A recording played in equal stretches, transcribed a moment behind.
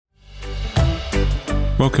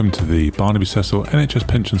Welcome to the Barnaby Cecil NHS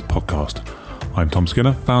Pensions Podcast. I'm Tom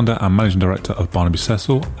Skinner, founder and managing director of Barnaby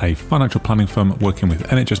Cecil, a financial planning firm working with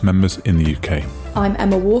NHS members in the UK. I'm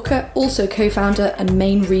Emma Walker, also co-founder and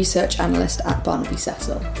main research analyst at Barnaby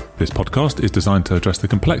Cecil. This podcast is designed to address the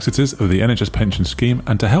complexities of the NHS pension scheme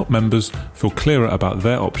and to help members feel clearer about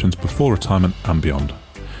their options before retirement and beyond.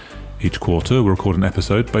 Each quarter, we'll record an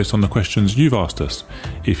episode based on the questions you've asked us.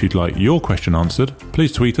 If you'd like your question answered,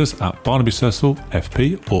 please tweet us at Barnaby Cecil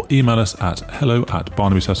FP or email us at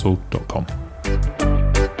hello@barnabycecil.com.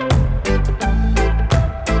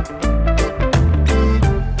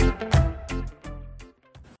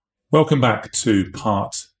 Welcome back to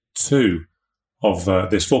part 2 of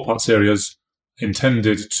this 4-part series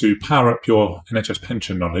intended to power up your NHS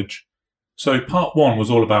pension knowledge. So part 1 was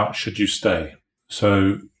all about should you stay.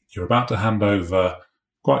 So you're about to hand over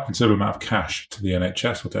quite a considerable amount of cash to the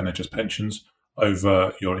NHS or to NHS pensions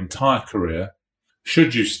over your entire career.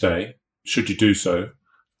 Should you stay? Should you do so?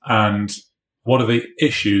 And what are the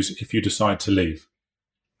issues if you decide to leave?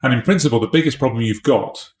 And in principle, the biggest problem you've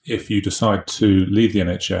got if you decide to leave the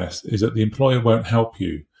NHS is that the employer won't help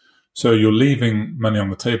you. So you're leaving money on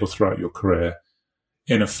the table throughout your career,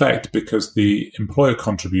 in effect, because the employer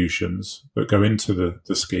contributions that go into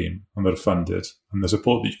the scheme and that are funded and the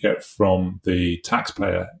support that you get from the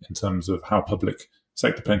taxpayer in terms of how public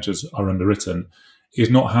sector pensions are underwritten is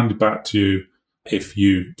not handed back to you if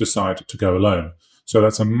you decide to go alone. So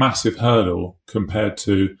that's a massive hurdle compared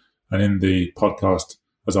to, and in the podcast,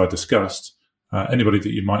 as I discussed, anybody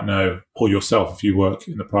that you might know or yourself if you work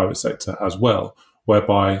in the private sector as well,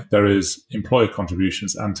 whereby there is employer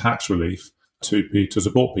contributions and tax relief to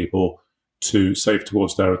support people to save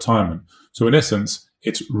towards their retirement. So in essence,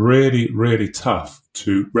 it's really, really tough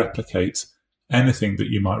to replicate anything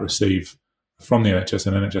that you might receive from the NHS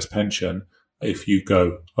and NHS pension if you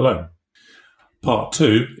go alone. Part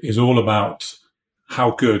 2 is all about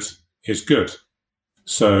how good is good.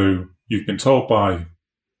 So you've been told by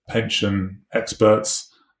pension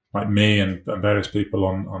experts like me and various people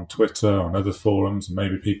on Twitter, on other forums, and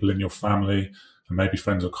maybe people in your family and maybe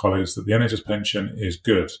friends or colleagues that the NHS pension is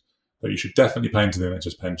good, that you should definitely pay into the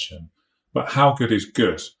NHS pension. But how good is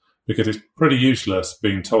good? Because it's pretty useless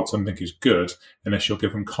being told something is good unless you're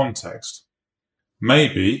given context.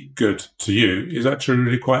 Maybe good to you is actually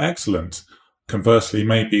really quite excellent. Conversely,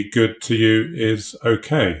 maybe good to you is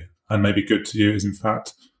okay, and maybe good to you is in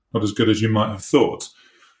fact not as good as you might have thought.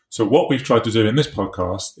 So what we've tried to do in this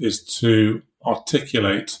podcast is to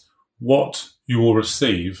articulate what you will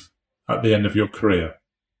receive at the end of your career.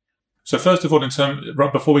 So first of all,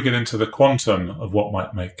 right before we get into the quantum of what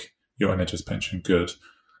might make your NHS pension good,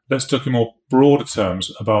 let's talk in more broader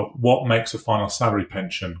terms about what makes a final salary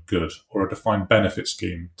pension good, or a defined benefit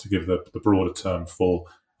scheme, to give the broader term for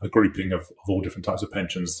a grouping of all different types of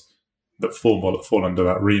pensions that fall under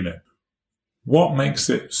that remit. What makes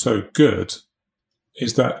it so good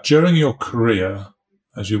is that during your career,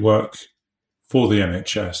 as you work for the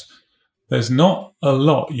NHS, there's not a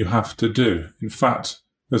lot you have to do. In fact,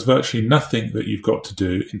 there's virtually nothing that you've got to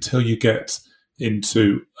do until you get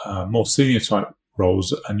into more senior type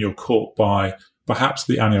roles and you're caught by perhaps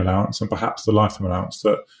the annual allowance and perhaps the lifetime allowance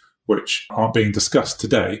which aren't being discussed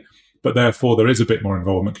today. But therefore, there is a bit more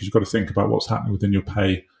involvement because you've got to think about what's happening within your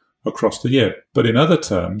pay across the year. But in other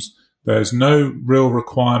terms, there's no real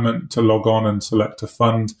requirement to log on and select a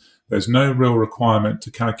fund. There's no real requirement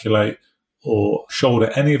to calculate or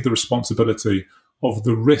shoulder any of the responsibility of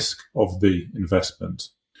the risk of the investment.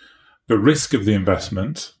 The risk of the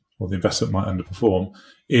investment, or the investment might underperform,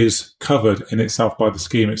 is covered in itself by the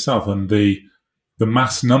scheme itself, and the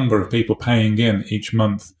mass number of people paying in each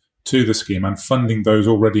month to the scheme and funding those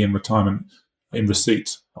already in retirement in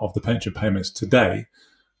receipt of the pension payments today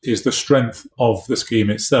is the strength of the scheme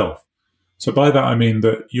itself. So by that I mean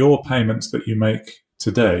that your payments that you make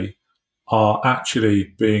today are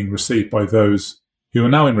actually being received by those who are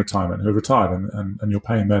now in retirement, who are retired, and you're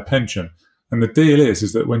paying their pension. And the deal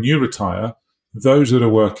is that when you retire, those that are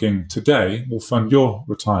working today will fund your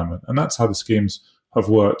retirement. And that's how the schemes have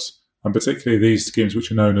worked, and particularly these schemes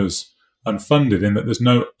which are known as unfunded, in that there's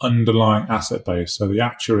no underlying asset base. So the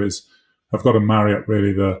actuaries have got to marry up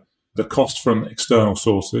really the cost from external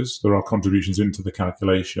sources. There are contributions into the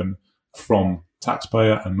calculation from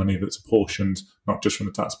taxpayer and money that's apportioned, not just from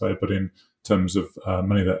the taxpayer, but in terms of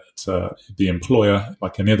money that the employer,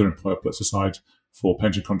 like any other employer, puts aside for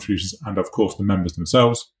pension contributions, and of course the members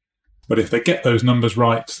themselves. But if they get those numbers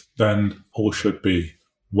right, then all should be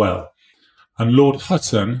well. And Lord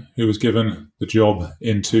Hutton, who was given the job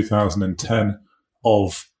in 2010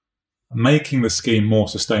 of making the scheme more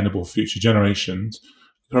sustainable for future generations,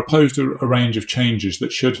 proposed a range of changes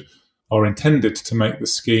that are intended to make the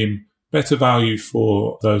scheme better value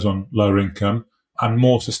for those on lower income and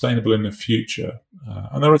more sustainable in the future.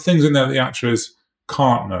 And there are things in there that the actuaries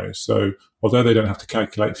can't know. So although they don't have to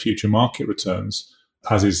calculate future market returns,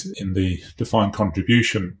 as is in the defined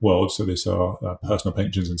contribution world, so these are personal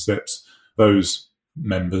pensions and SIPPs, those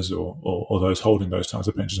members or those holding those types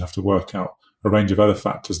of pensions have to work out a range of other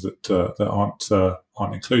factors that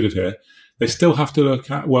aren't included here. They still have to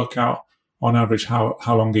work out on average how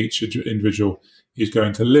long each individual is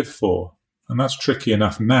going to live for. And that's tricky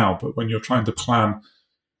enough now, but when you're trying to plan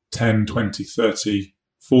 10, 20, 30,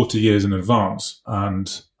 40 years in advance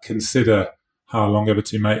and consider how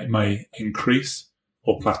longevity may increase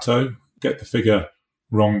or plateau, get the figure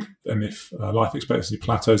wrong, and if life expectancy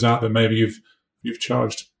plateaus out, then maybe you've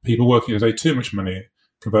charged people working today too much money.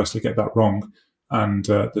 Conversely, get that wrong, and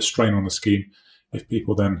the strain on the scheme if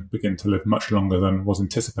people then begin to live much longer than was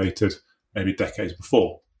anticipated maybe decades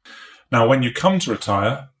before. Now, when you come to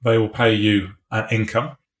retire, they will pay you an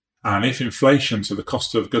income, and if inflation, so the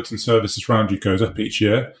cost of goods and services around you, goes up each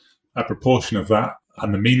year, a proportion of that,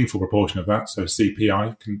 and the meaningful proportion of that, so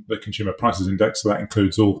CPI, the Consumer Prices Index, so that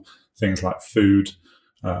includes all things like food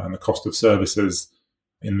and the cost of services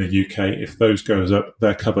in the UK, if those goes up,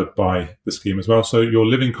 they're covered by the scheme as well. So your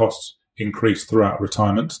living costs increase throughout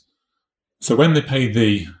retirement. So when they pay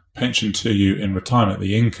the pension to you in retirement,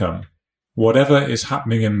 the income, whatever is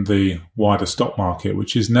happening in the wider stock market,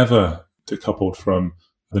 which is never decoupled from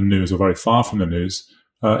the news or very far from the news,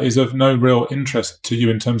 is of no real interest to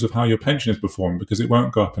you in terms of how your pension is performed, because it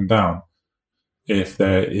won't go up and down. If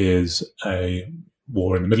there is a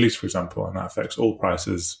war in the Middle East, for example, and that affects oil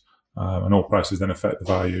prices, and oil prices then affect the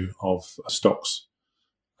value of stocks,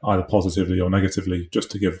 either positively or negatively, just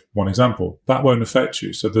to give one example, that won't affect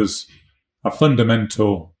you. So there's a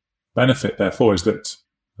fundamental benefit, therefore, is that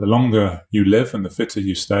the longer you live and the fitter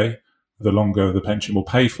you stay, the longer the pension will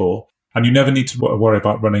pay for, and you never need to worry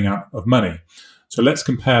about running out of money. So let's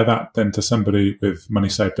compare that then to somebody with money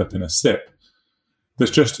saved up in a SIPP.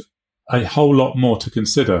 There's just a whole lot more to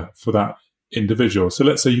consider for that individual. So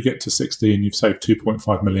let's say you get to 60 and you've saved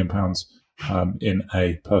 £2.5 million in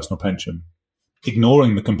a personal pension.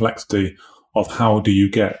 Ignoring the complexity of how do you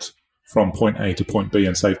get from point A to point B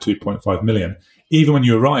and save 2.5 million, even when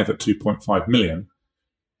you arrive at 2.5 million,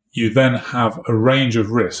 you then have a range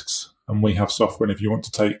of risks. And we have software, and if you want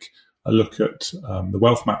to take a look at the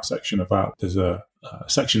wealth map section there's a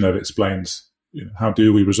section there that explains how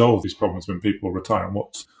do we resolve these problems when people retire, and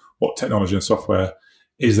what technology and software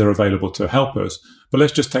is there available to help us. But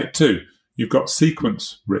let's just take two. You've got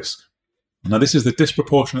sequence risk. Now, this is the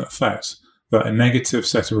disproportionate effect that a negative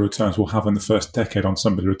set of returns will have in the first decade on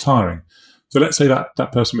somebody retiring. So let's say that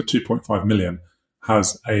person with 2.5 million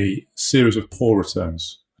has a series of poor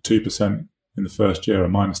returns, 2% in the first year, a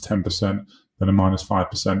minus 10%, then a minus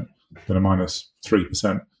 5%, then a minus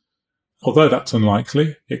 3%. Although that's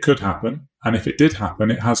unlikely, it could happen. And if it did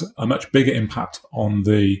happen, it has a much bigger impact on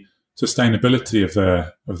the sustainability of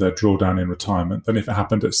their drawdown in retirement than if it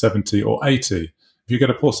happened at 70 or 80. If you get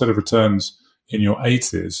a poor set of returns in your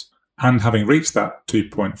 80s and having reached that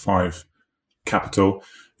 2.5 capital,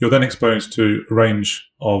 you're then exposed to a range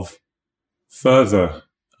of further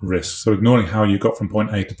risks. So ignoring how you got from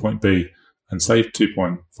point A to point B and saved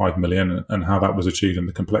 2.5 million and how that was achieved and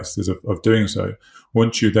the complexities of doing so,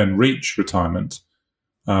 once you then reach retirement,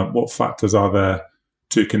 what factors are there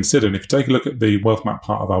to consider? And if you take a look at the Wealth Map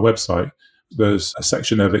part of our website, there's a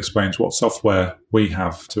section there that explains what software we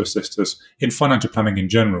have to assist us in financial planning in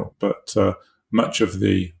general. But much of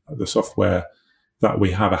the software that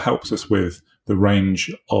we have helps us with the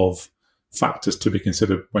range of factors to be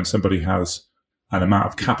considered when somebody has an amount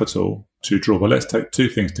of capital to draw. But let's take two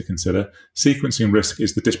things to consider. Sequencing risk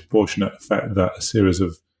is the disproportionate effect that a series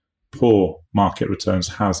of poor market returns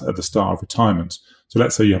has at the start of retirement. So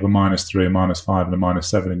let's say you have a minus 3, a minus 5, and a minus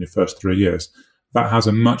 7 in your first 3 years. That has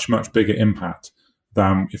a much, much bigger impact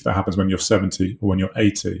than if that happens when you're 70 or when you're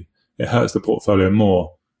 80. It hurts the portfolio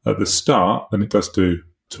more at the start than it does do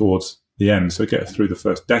towards the end. So get through the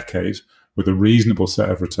first decade with a reasonable set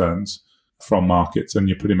of returns from markets, and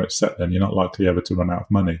you're pretty much set then. You're not likely ever to run out of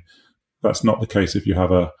money. That's not the case if you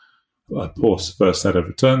have a poor first set of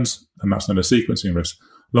returns, and that's not a sequencing risk.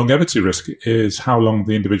 Longevity risk is how long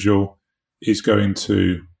the individual is going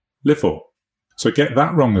to live for. So get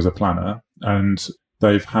that wrong as a planner, and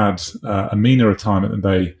they've had a meaner retirement than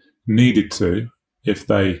they needed to. If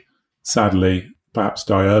they sadly perhaps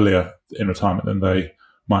die earlier in retirement than they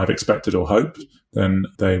might have expected or hoped, then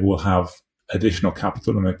they will have additional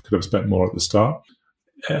capital and they could have spent more at the start.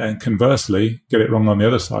 And conversely, get it wrong on the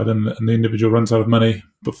other side, and the individual runs out of money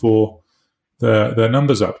before their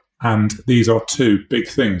numbers up. And these are two big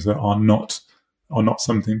things that are not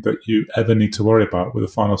something that you ever need to worry about with a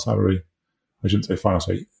final salary. I shouldn't say final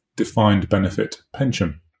salary, defined benefit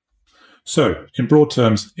pension. So in broad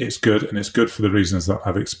terms, it's good, and it's good for the reasons that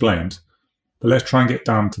I've explained. But let's try and get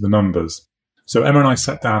down to the numbers. So Emma and I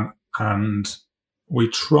sat down and we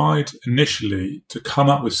tried initially to come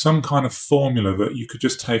up with some kind of formula that you could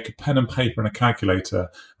just take a pen and paper and a calculator,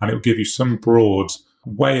 and it would give you some broad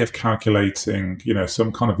way of calculating,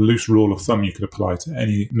 some kind of loose rule of thumb you could apply to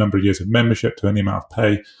any number of years of membership, to any amount of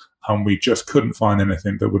pay. And we just couldn't find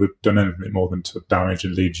anything that would have done anything more than to damage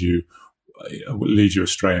and lead you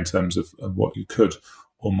astray in terms of what you could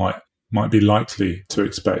or might be likely to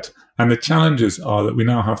expect. And the challenges are that we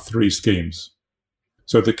now have 3 schemes.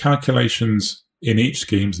 So the calculations in each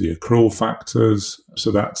scheme, the accrual factors, so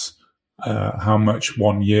that's how much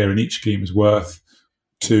 1 year in each scheme is worth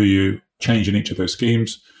to you, change in each of those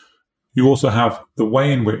schemes. You also have the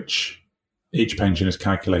way in which each pension is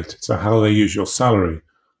calculated. So how they use your salary.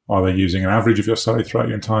 Are they using an average of your salary throughout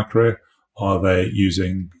your entire career? Are they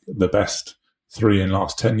using the best 3 in the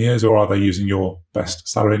last 10 years, or are they using your best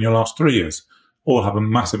salary in your last 3 years? All have a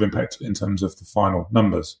massive impact in terms of the final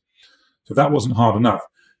numbers. So that wasn't hard enough.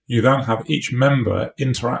 You then have each member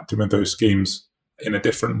interacting with those schemes in a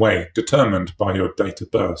different way, determined by your date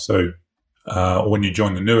of birth. So when you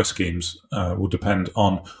join the newer schemes will depend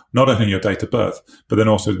on not only your date of birth, but then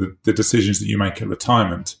also the decisions that you make at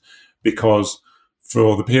retirement. Because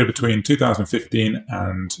for the period between 2015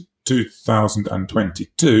 and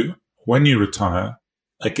 2022, when you retire,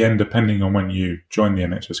 again, depending on when you join the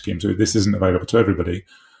NHS scheme, so this isn't available to everybody,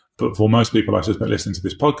 but for most people, I suspect, listening to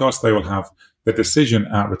this podcast, they will have the decision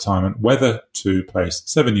at retirement whether to place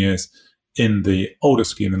 7 years in the older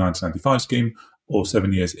scheme, the 1995 scheme, or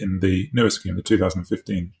 7 years in the newer scheme, the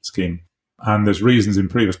 2015 scheme. And there's reasons in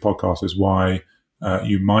previous podcasts as why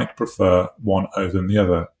you might prefer one over than the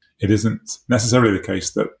other. It isn't necessarily the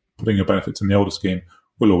case that putting your benefits in the older scheme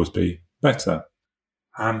will always be better.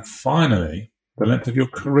 And finally, the length of your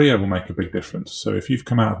career will make a big difference. So if you've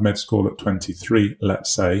come out of med school at 23,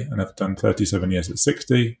 let's say, and have done 37 years at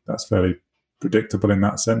 60, that's fairly predictable in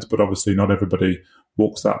that sense. But obviously not everybody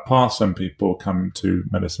walks that path. Some people come to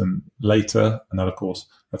medicine later, and that, of course,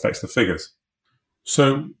 affects the figures.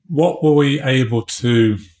 So what were we able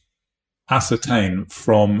to ascertain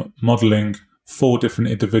from modelling 4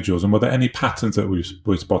 different individuals? And were there any patterns that we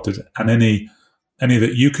spotted, and any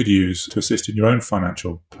that you could use to assist in your own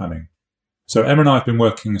financial planning? So Emma and I have been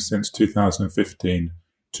working since 2015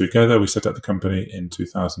 together. We set up the company in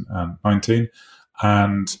 2019,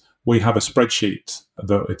 and we have a spreadsheet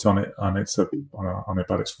that it's on about its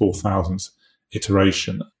 4,000th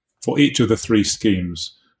iteration for each of the 3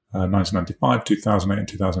 schemes, 1995, 2008 and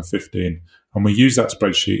 2015. And we use that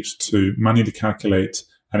spreadsheet to manually calculate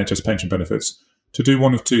NHS pension benefits to do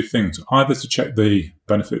one of 2 things: either to check the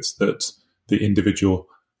benefits that the individual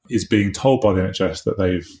is being told by the NHS that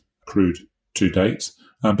they've accrued to date,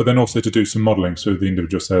 but then also to do some modelling. So the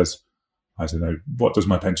individual says, I don't know, what does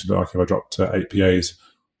my pension look like if I drop to 8 PAs?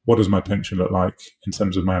 What does my pension look like in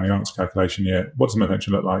terms of my allowance calculation year? What does my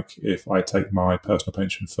pension look like if I take my personal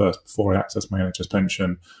pension first before I access my NHS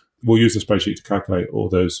pension? We'll use the spreadsheet to calculate all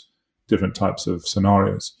those different types of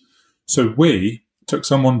scenarios. So we took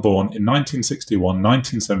someone born in 1961,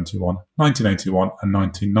 1971, 1981 and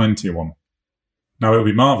 1991. Now, it would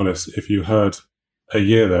be marvellous if you heard a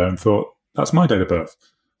year there and thought, that's my date of birth,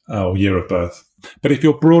 or year of birth. But if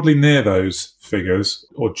you're broadly near those figures,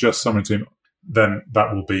 or just somewhere between, then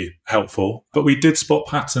that will be helpful. But we did spot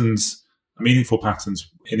patterns, meaningful patterns,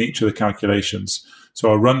 in each of the calculations.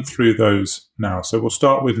 So I'll run through those now. So we'll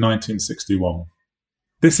start with 1961.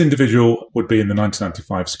 This individual would be in the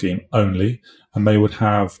 1995 scheme only, and they would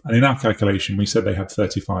have, and in our calculation, we said they had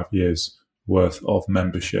 35 years worth of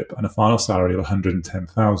membership and a final salary of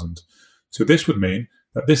 110,000. So this would mean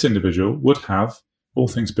that this individual would have, all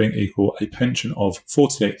things being equal, a pension of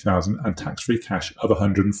 48,000 and tax-free cash of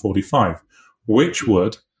 145, which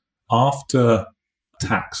would, after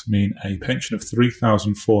tax, mean a pension of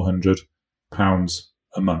 £3,400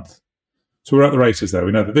 a month. So we're at the races there.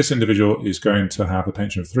 We know that this individual is going to have a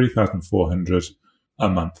pension of $3,400 a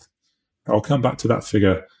month. I'll come back to that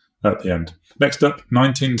figure at the end. Next up,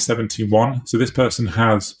 1971. So this person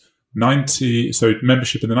has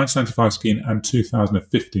membership in the 1995 scheme and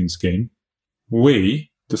 2015 scheme.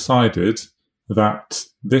 We decided that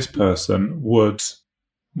this person would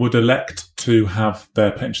elect to have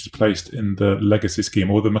their pensions placed in the legacy scheme,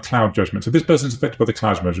 or the McLeod judgment. So this person's affected by the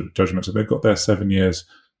McLeod judgment. So they've got their 7 years.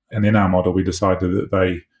 And in our model, we decided that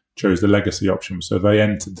they chose the legacy option. So they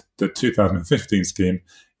entered the 2015 scheme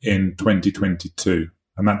in 2022.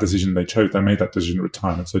 And that decision they made that decision at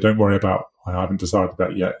retirement. So don't worry about, I haven't decided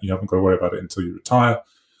that yet. You haven't got to worry about it until you retire,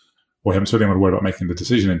 or you haven't certainly got to worry about making the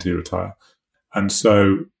decision until you retire. And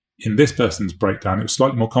so in this person's breakdown, it was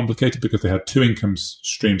slightly more complicated because they had two income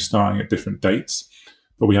streams starting at different dates.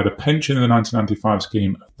 But we had a pension in the 1995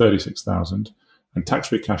 scheme of 36,000 and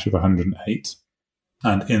tax-free cash of 108.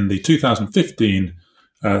 And in the 2015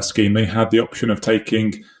 scheme, they had the option of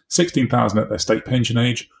taking 16,000 at their state pension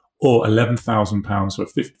age, or £11,000, so a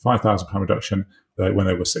 £5,000 reduction when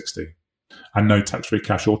they were 60. And no tax-free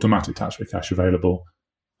cash, automatic tax-free cash available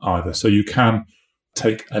either. So you can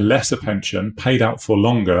take a lesser pension paid out for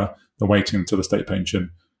longer than waiting until the state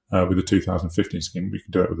pension with the 2015 scheme. We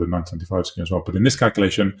can do it with the 1995 scheme as well. But in this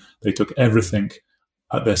calculation, they took everything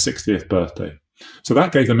at their 60th birthday. So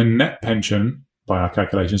that gave them a net pension, by our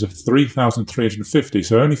calculations, of £3,350,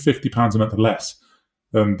 so only £50 a month less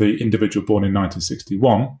than the individual born in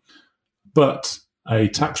 1961, but a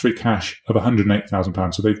tax-free cash of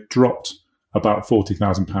 £108,000. So they've dropped about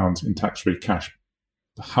 £40,000 in tax-free cash.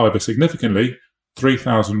 However, significantly,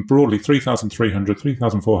 broadly 3,300,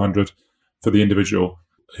 3,400 for the individual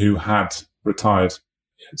who had retired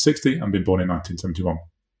at 60 and been born in 1971.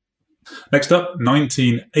 Next up,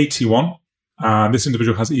 1981. This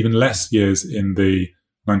individual has even less years in the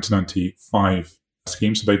 1995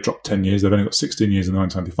 scheme, so they've dropped 10 years. They've only got 16 years in the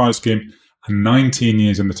 1995 scheme and 19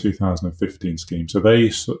 years in the 2015 scheme. So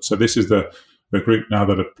this is the group now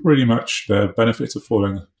that are pretty much, their benefits are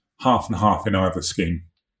falling half and half in either scheme.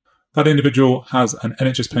 That individual has an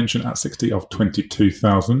NHS pension at 60 of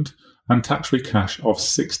 22,000 and tax-free cash of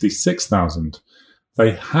 66,000.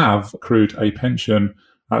 They have accrued a pension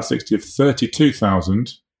at 60 of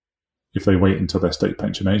 32,000 if they wait until their state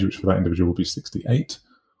pension age, which for that individual will be 68,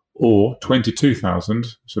 or 22,000,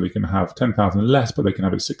 so they can have 10,000 less, but they can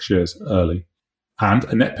have it 6 years early, and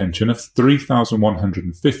a net pension of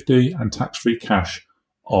 3,150 and tax-free cash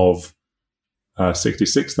of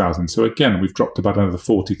 66,000. So again, we've dropped about another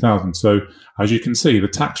 40,000. So as you can see, the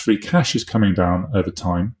tax-free cash is coming down over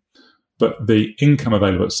time, but the income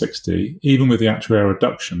available at 60, even with the actuarial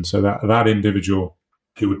reduction, so that individual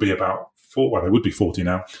who would be about they would be 40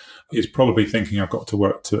 now, is probably thinking I've got to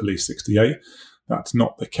work to at least 68. That's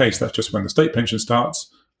not the case. That's just when the state pension starts,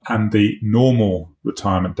 and the normal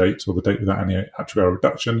retirement date, or the date without any actuarial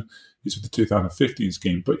reduction, is with the 2015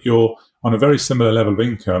 scheme. But you're on a very similar level of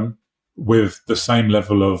income with the same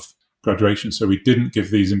level of graduation. So we didn't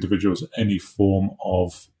give these individuals any form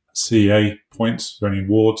of CEA points or any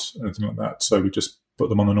awards or anything like that. So we just put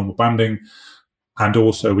them on the normal banding. And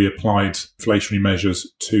also we applied inflationary measures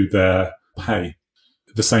to their pay,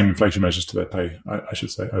 the same inflation measures to their pay, I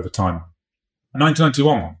should say, over time.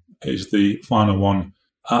 1991 is the final one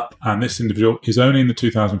up, and this individual is only in the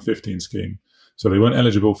 2015 scheme. So they weren't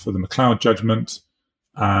eligible for the McLeod judgment,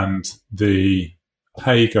 and the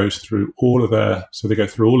pay goes through all of their, so they go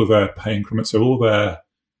through all of their pay increments. So all their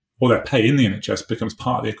pay in the NHS becomes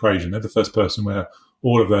part of the equation. They're the first person where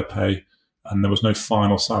all of their pay, and there was no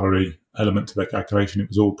final salary element to their calculation. It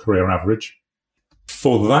was all career average.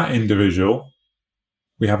 For that individual,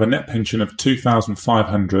 we have a net pension of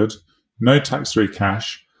 2,500, no tax-free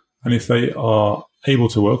cash, and if they are able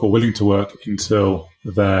to work or willing to work until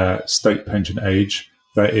their state pension age,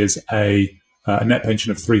 there is a net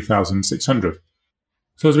pension of 3,600.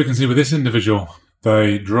 So as we can see with this individual,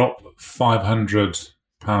 they drop £500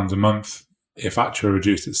 a month if actually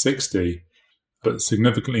reduced at 60, but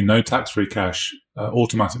significantly no tax-free cash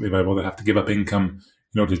automatically available. They have to give up income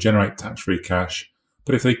in order to generate tax-free cash.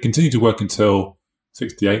 But if they continue to work until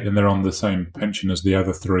 68, then they're on the same pension as the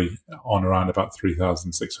other three, on around about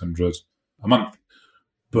 3,600 a month.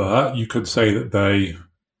 But you could say that they,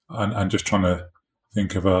 and just trying to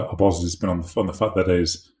think of a positive spin on the fact that it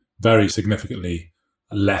is very significantly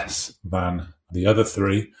less than the other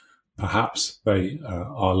three. Perhaps they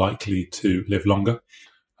are likely to live longer.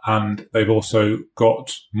 And they've also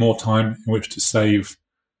got more time in which to save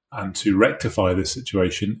and to rectify this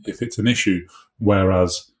situation if it's an issue.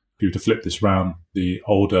 Whereas if you were to flip this round, the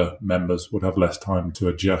older members would have less time to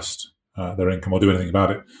adjust their income or do anything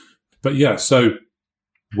about it. But yeah, so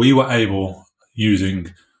we were able,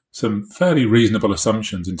 using some fairly reasonable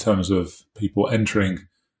assumptions in terms of people entering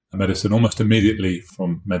medicine almost immediately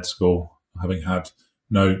from med school, having had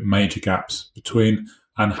no major gaps between,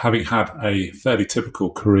 and having had a fairly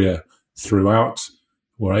typical career throughout,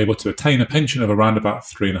 were able to attain a pension of around about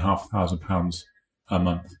 £3,500 a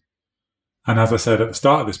month. And as I said at the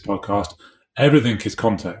start of this podcast, everything is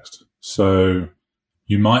context. So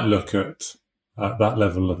you might look at that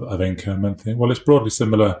level of income and think, well, it's broadly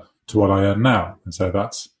similar to what I earn now. And so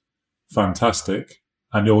that's fantastic.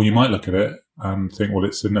 And or you might look at it and think, well,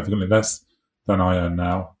 it's significantly less than I earn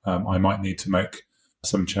now. I might need to make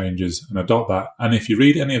some changes and adopt that. And if you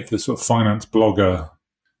read any of the sort of finance blogger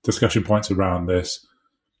discussion points around this,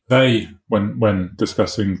 they, when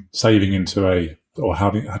discussing saving into or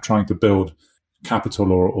trying to build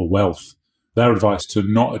capital or wealth, their advice to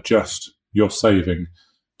not adjust your saving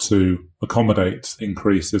to accommodate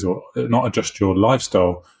increases or not adjust your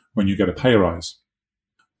lifestyle when you get a pay rise.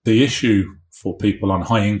 The issue for people on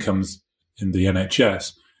high incomes in the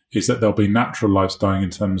NHS is that there'll be natural lifestyle in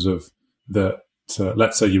terms of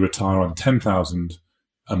let's say you retire on 10,000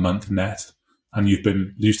 a month net and you've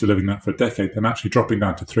been used to living that for a decade, then actually dropping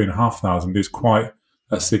down to 3,500 is quite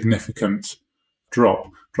a significant drop.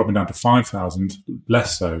 Dropping down to 5,000,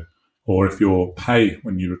 less so. Or if your pay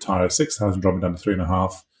when you retire 6,000, dropping down to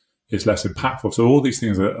 3,500 is less impactful. So all these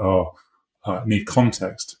things need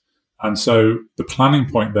context. And so the planning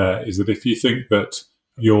point there is that if you think that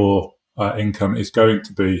your income is going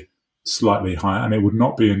to be slightly higher, and it would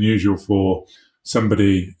not be unusual for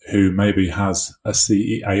somebody who maybe has a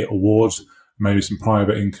CEA award, maybe some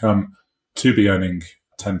private income, to be earning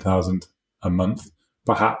 10,000 a month.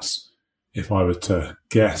 Perhaps, if I were to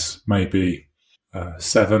guess, maybe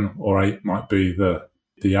 7 or 8 might be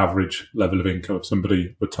the average level of income of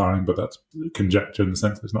somebody retiring, but that's conjecture in the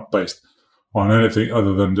sense that it's not based on anything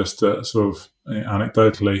other than just sort of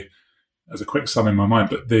anecdotally as a quick sum in my mind.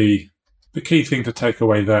 But the key thing to take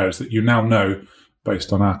away there is that you now know,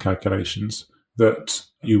 based on our calculations, that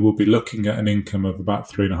you will be looking at an income of about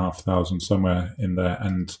 3,500 somewhere in there.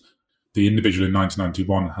 And the individual in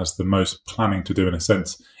 1991 has the most planning to do, in a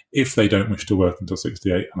sense, if they don't wish to work until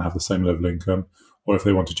 68 and have the same level of income, or if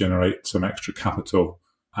they want to generate some extra capital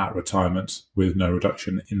at retirement with no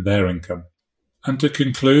reduction in their income. And to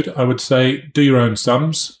conclude, I would say do your own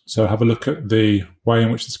sums. So have a look at the way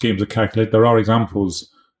in which the schemes are calculated. There are examples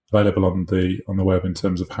available on the web in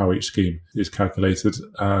terms of how each scheme is calculated.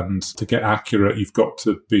 And to get accurate, you've got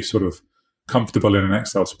to be sort of comfortable in an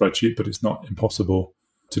Excel spreadsheet, but it's not impossible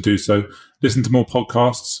to do so. Listen to more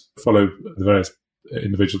podcasts, follow the various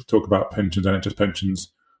individuals that talk about pensions, NHS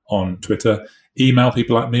pensions on Twitter. Email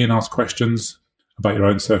people like me and ask questions about your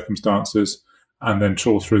own circumstances, and then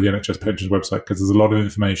trawl through the NHS pensions website, because there's a lot of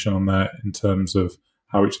information on there in terms of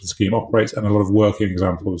how each of the scheme operates and a lot of working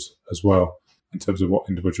examples as well in terms of what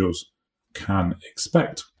individuals can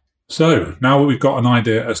expect. So now we've got an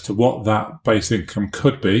idea as to what that base income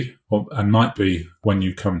could be and might be when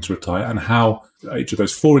you come to retire, and how each of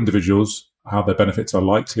those 4 individuals, how their benefits are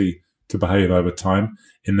likely to behave over time.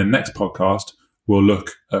 In the next podcast, we'll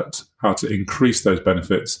look at how to increase those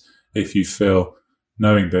benefits if you feel,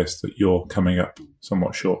 knowing this, that you're coming up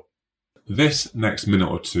somewhat short. This next minute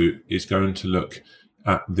or two is going to look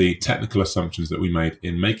at the technical assumptions that we made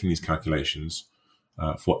in making these calculations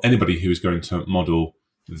for anybody who is going to model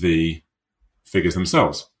the figures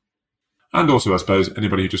themselves. And also, I suppose,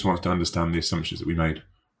 anybody who just wants to understand the assumptions that we made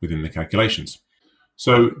within the calculations.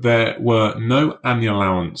 So there were no annual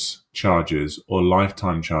allowance charges or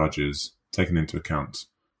lifetime charges taken into account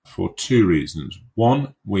for 2 reasons.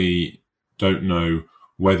 One, we don't know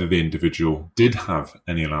whether the individual did have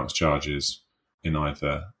any allowance charges in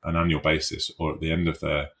either an annual basis or at the end of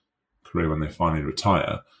their career when they finally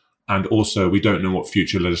retire. And also, we don't know what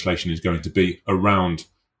future legislation is going to be around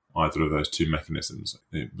either of those 2 mechanisms.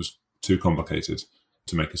 It was too complicated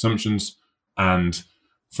to make assumptions. And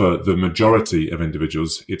for the majority of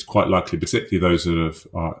individuals, it's quite likely, particularly those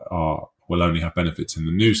that will only have benefits in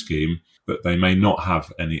the new scheme, that they may not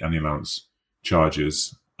have any annual allowance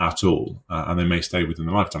charges at all, and they may stay within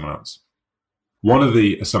the lifetime allowance. One of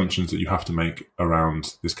the assumptions that you have to make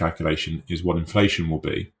around this calculation is what inflation will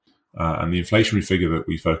be. And the inflationary figure that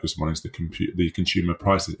we focus on is the Consumer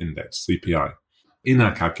Prices Index, CPI. In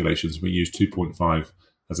our calculations, we use 2.5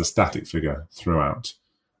 as a static figure throughout,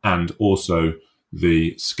 and also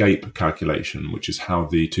the SCAPE calculation, which is how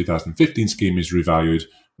the 2015 scheme is revalued.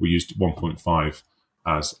 We used 1.5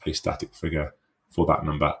 as a static figure for that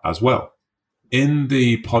number as well. In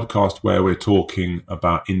the podcast where we're talking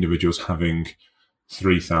about individuals having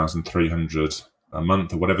 3,300 a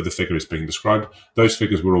month or whatever the figure is being described, those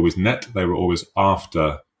figures were always net. They were always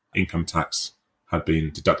after income tax had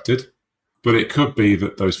been deducted. But it could be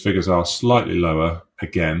that those figures are slightly lower,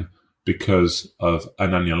 again, because of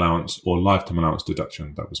an annual allowance or lifetime allowance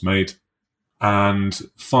deduction that was made. And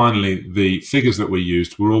finally, the figures that we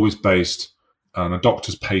used were always based on a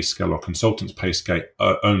doctor's pay scale or consultant's pay scale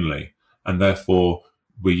only. And therefore,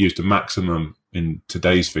 we used a maximum in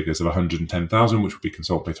today's figures of 110,000, which would be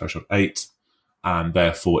consultant pay threshold 8. And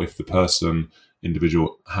therefore, if the person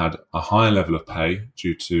individual had a higher level of pay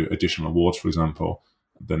due to additional awards, for example,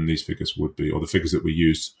 then these figures would be, or the figures that we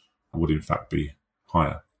used would in fact be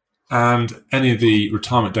higher. And any of the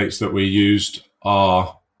retirement dates that we used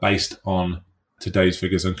are based on today's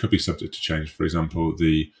figures and could be subject to change. For example,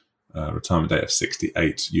 the retirement date of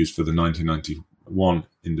 68 used for the 1991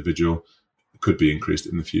 individual could be increased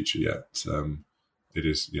in the future yet. It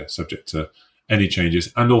is subject to any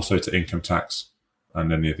changes and also to income tax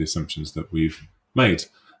and any of the assumptions that we've made.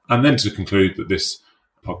 And then to conclude that this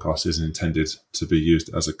podcast is intended to be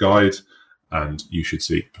used as a guide, and you should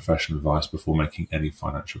seek professional advice before making any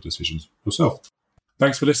financial decisions yourself.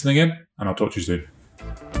 Thanks for listening in, and I'll talk to you soon.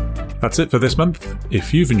 That's it for this month.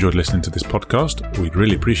 If you've enjoyed listening to this podcast, we'd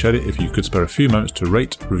really appreciate it if you could spare a few moments to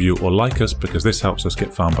rate, review, or like us, because this helps us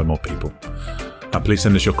get found by more people. And please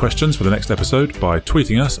send us your questions for the next episode by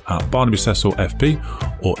tweeting us at Barnaby Cecil FP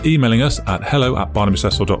or emailing us at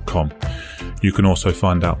hello@barnabyscecil.com. You can also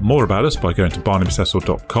find out more about us by going to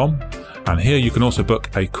barnabyscecil.com, and here you can also book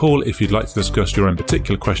a call if you'd like to discuss your own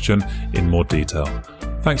particular question in more detail.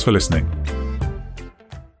 Thanks for listening.